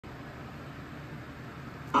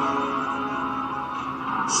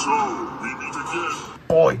So, we meet again.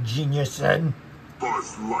 Boy genius then.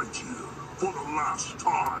 Buzz Lightyear, for the last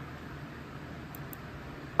time.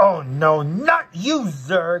 Oh no, not you,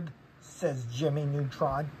 Zurg, says Jimmy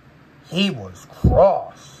Neutron. He was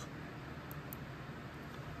cross.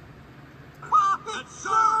 It's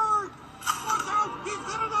Zurg! Look out! He's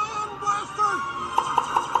got an ion blaster!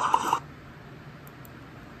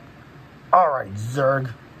 Alright,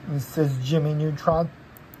 Zurg, says Jimmy Neutron.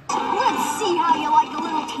 Let's see how you like a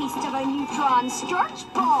little taste of a Neutron starch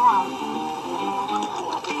bomb.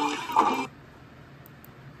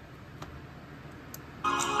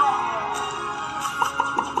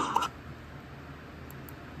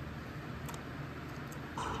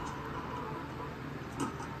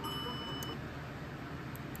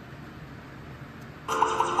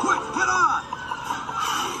 Quick, get on!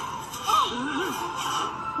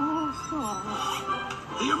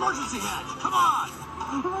 The emergency hatch, come on!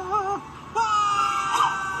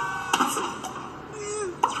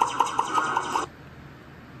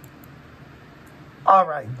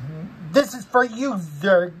 Alright, this is for you,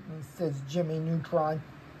 Zurg, says Jimmy Neutron.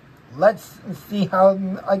 Let's see how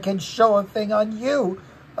I can show a thing on you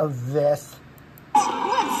of this.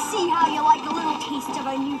 Let's see how you like a little taste of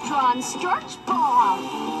a Neutron starch bomb.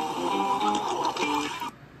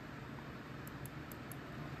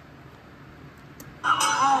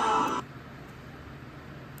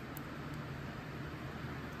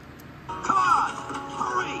 Come on!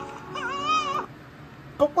 Hurry!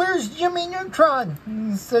 But where's Jimmy Neutron?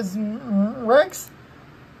 Says Rex.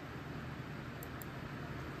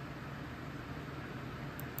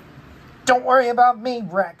 Don't worry about me,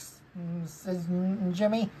 Rex, says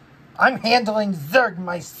Jimmy. I'm handling Zurg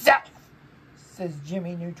myself, says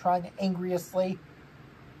Jimmy Neutron angriously.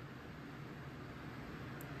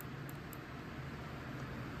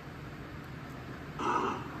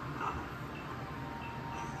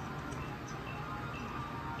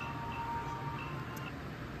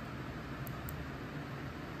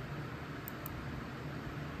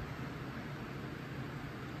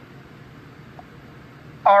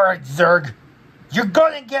 Alright, Zurg, you're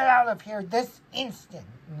gonna get out of here this instant,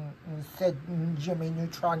 said Jimmy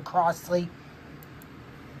Neutron crossly.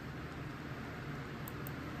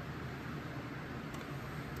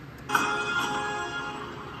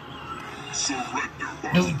 Surrender,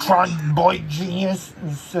 Buzz Neutron boy genius,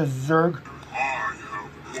 says Zurg. I have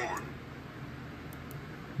won.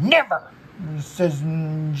 Never, says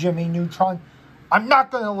Jimmy Neutron. I'm not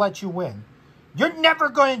gonna let you win. You're never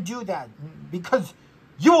gonna do that, because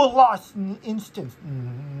you were lost in an instant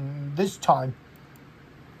this time.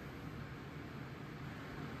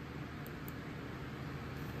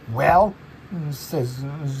 Well, says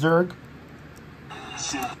Zurg,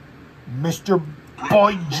 So, Mr.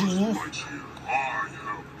 Boy Genius. Lightyear, I have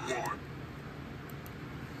won.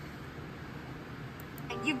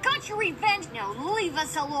 You got your revenge, now leave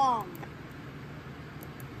us alone.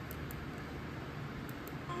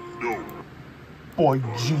 No, Boy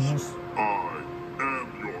Genius. I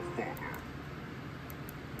am your father.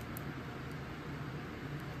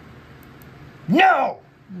 No,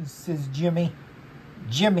 says Jimmy.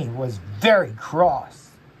 Jimmy was very cross.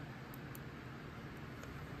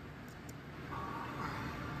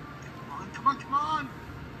 Come on, come on!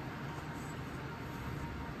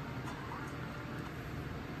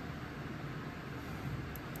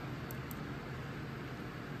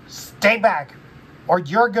 Stay back, or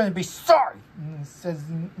you're going to be sorry, says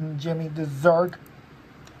Jimmy to Zurg.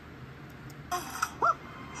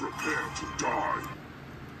 Prepare to die.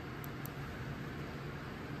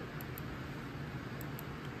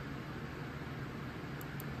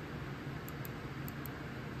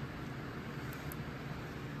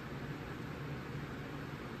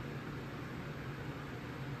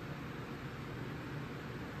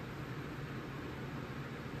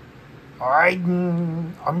 Alright,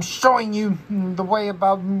 I'm showing you the way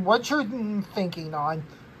about what you're thinking on.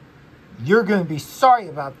 You're going to be sorry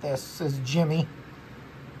about this, says Jimmy.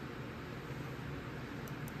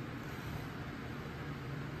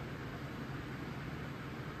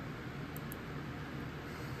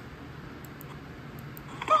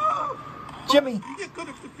 Jimmy. You could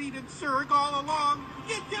have defeated Zurg all along.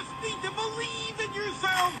 You just need to believe in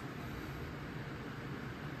yourself.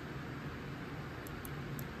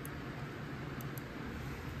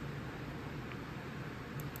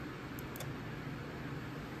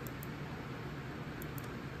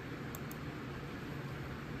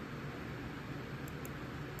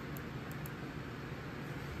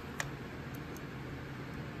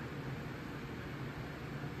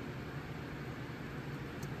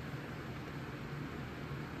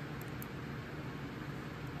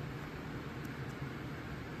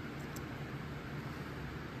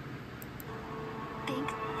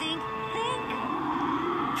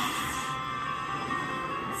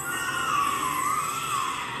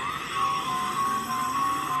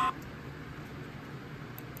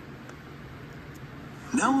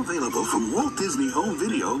 Now available from Walt Disney Home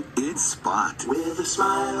Video, it's Spot. With a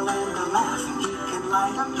smile and a laugh, he can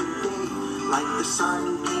light up your day, like the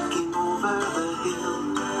sun peeking over the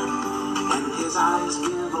hill. And his eyes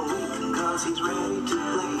give a wink, cause he's ready to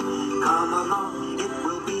play. Come along, it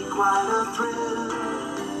will be quite a thrill.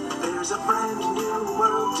 There's a brand new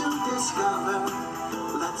world to discover.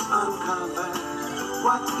 Let's uncover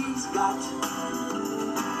what he's got.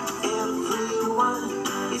 Everyone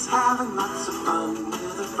is having lots of fun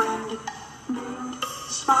with a friend named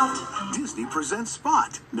Spot. Disney presents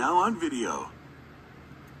Spot, now on video.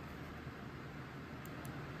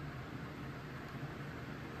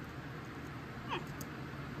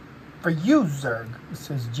 For you, Zurg,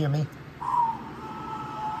 says Jimmy.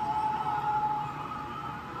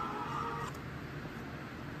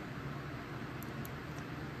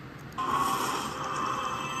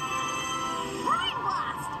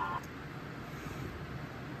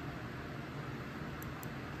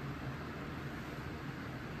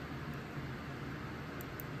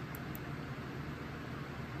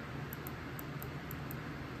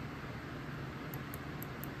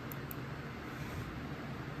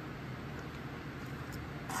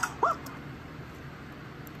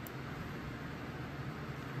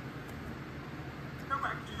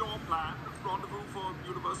 Back to your plan, rendezvous for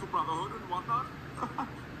universal brotherhood and whatnot.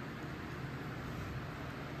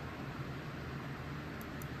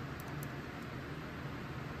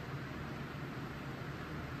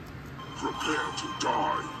 Prepare to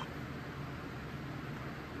die.